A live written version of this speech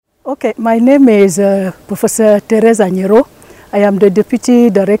Okay, my name is Professor Teresa Nyero. I am the Deputy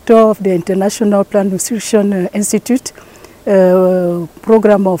Director of the International Plant Nutrition Institute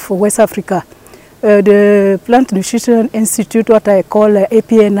program of West Africa. The Plant Nutrition Institute, what I call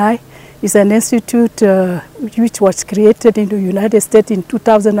APNI, is an institute which was created in the United States in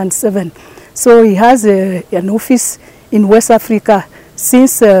 2007. So it has an office in West Africa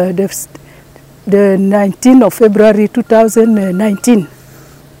since the 19th of February 2019.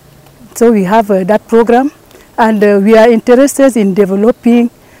 So we have that program, and we are interested in developing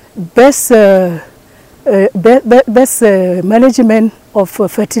best management of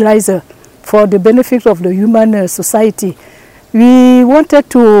fertilizer for the benefit of the human society. We wanted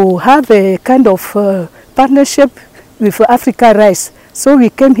to have a kind of partnership with Africa Rice. So we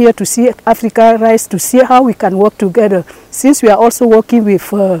came here to see Africa Rice to see how we can work together. Since we are also working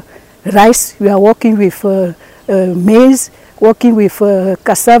with rice, we are working with maize, working with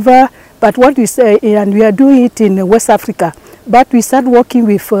cassava, but what we say, and we are doing it in West Africa, but we start working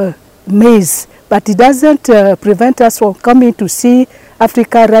with maize, but it doesn't prevent us from coming to see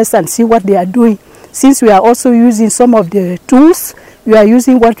Africa Rice and see what they are doing. Since we are also using some of the tools, we are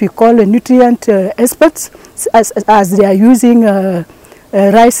using what we call a nutrient experts, as they are using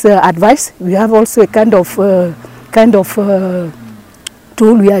rice advice. We have also a kind of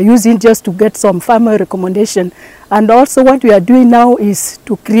tool we are using just to get some farmer recommendation. And also what we are doing now is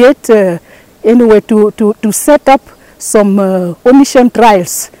to create, to set up some omission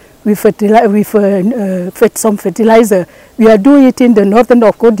trials with some fertilizer. We are doing it in the northern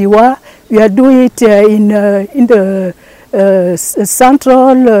of Côte d'Ivoire. We are doing it in the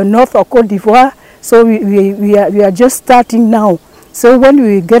central north of Côte d'Ivoire. So we are just starting now. So when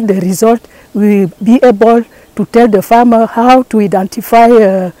we get the result, we will be able to tell the farmer how to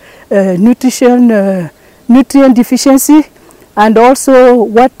identify nutrient deficiency, and also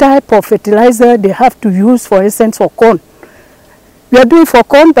what type of fertilizer they have to use, for instance, for corn. We are doing for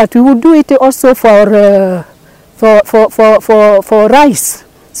corn, but we will do it also for rice.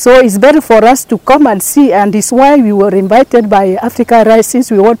 So it's better for us to come and see, and it's why we were invited by Africa Rice,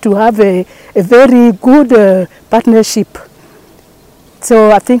 since we want to have a very good partnership.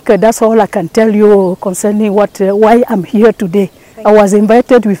 So I think that's all I can tell you concerning why I'm here today. I was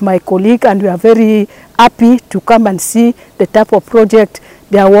invited with my colleague, and we are very happy to come and see the type of project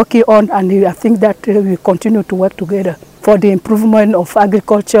they are working on, and I think that we continue to work together for the improvement of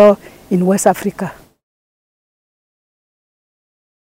agriculture in West Africa.